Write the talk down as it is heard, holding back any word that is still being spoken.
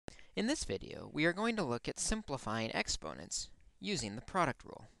In this video, we are going to look at simplifying exponents using the product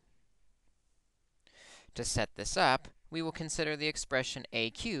rule. To set this up, we will consider the expression a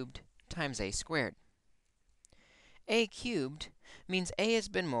cubed times a squared. A cubed means a has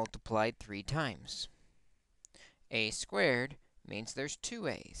been multiplied 3 times. A squared means there's 2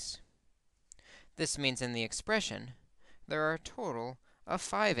 a's. This means in the expression, there are a total of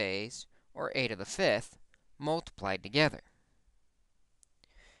 5 a's, or a to the 5th, multiplied together.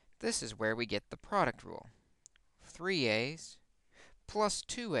 This is where we get the product rule. 3a's plus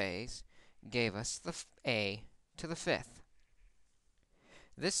 2a's gave us the a to the 5th.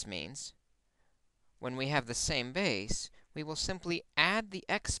 This means when we have the same base, we will simply add the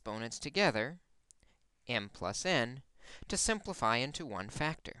exponents together, m plus n, to simplify into one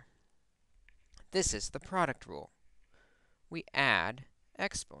factor. This is the product rule. We add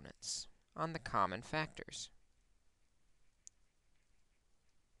exponents on the common factors.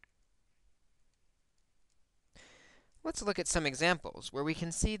 Let's look at some examples where we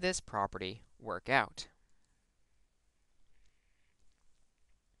can see this property work out.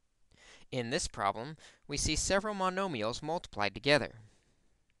 In this problem, we see several monomials multiplied together.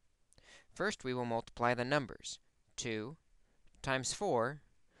 First, we will multiply the numbers. 2 times 4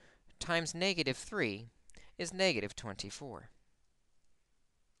 times -3 is -24.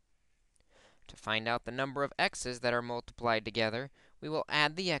 To find out the number of x's that are multiplied together, we will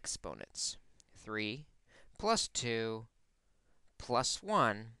add the exponents. 3 plus 2 plus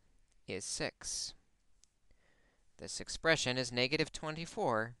 1 is 6. This expression is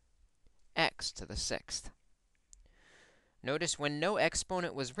 -24 x to the 6th. Notice when no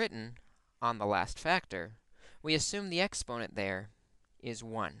exponent was written on the last factor, we assume the exponent there is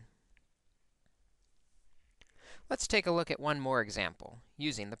 1. Let's take a look at one more example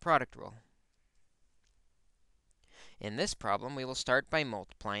using the product rule. In this problem, we will start by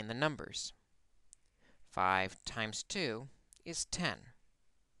multiplying the numbers. 5 times 2 is 10.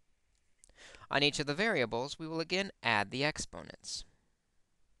 On each of the variables, we will again add the exponents.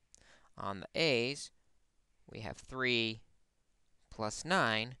 On the a's, we have 3 plus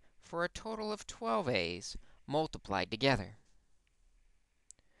 9 for a total of 12 a's multiplied together.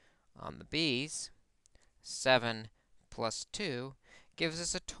 On the b's, 7 plus 2 gives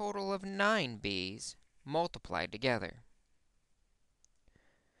us a total of 9 b's multiplied together.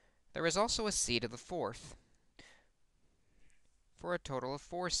 There is also a c to the 4th for a total of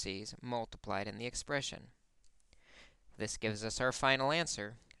 4 c's multiplied in the expression. This gives us our final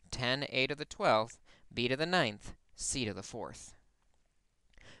answer, 10a to the 12th, b to the 9th, c to the 4th.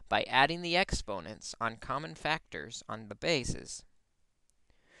 By adding the exponents on common factors on the bases,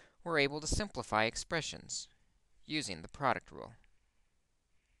 we're able to simplify expressions using the product rule.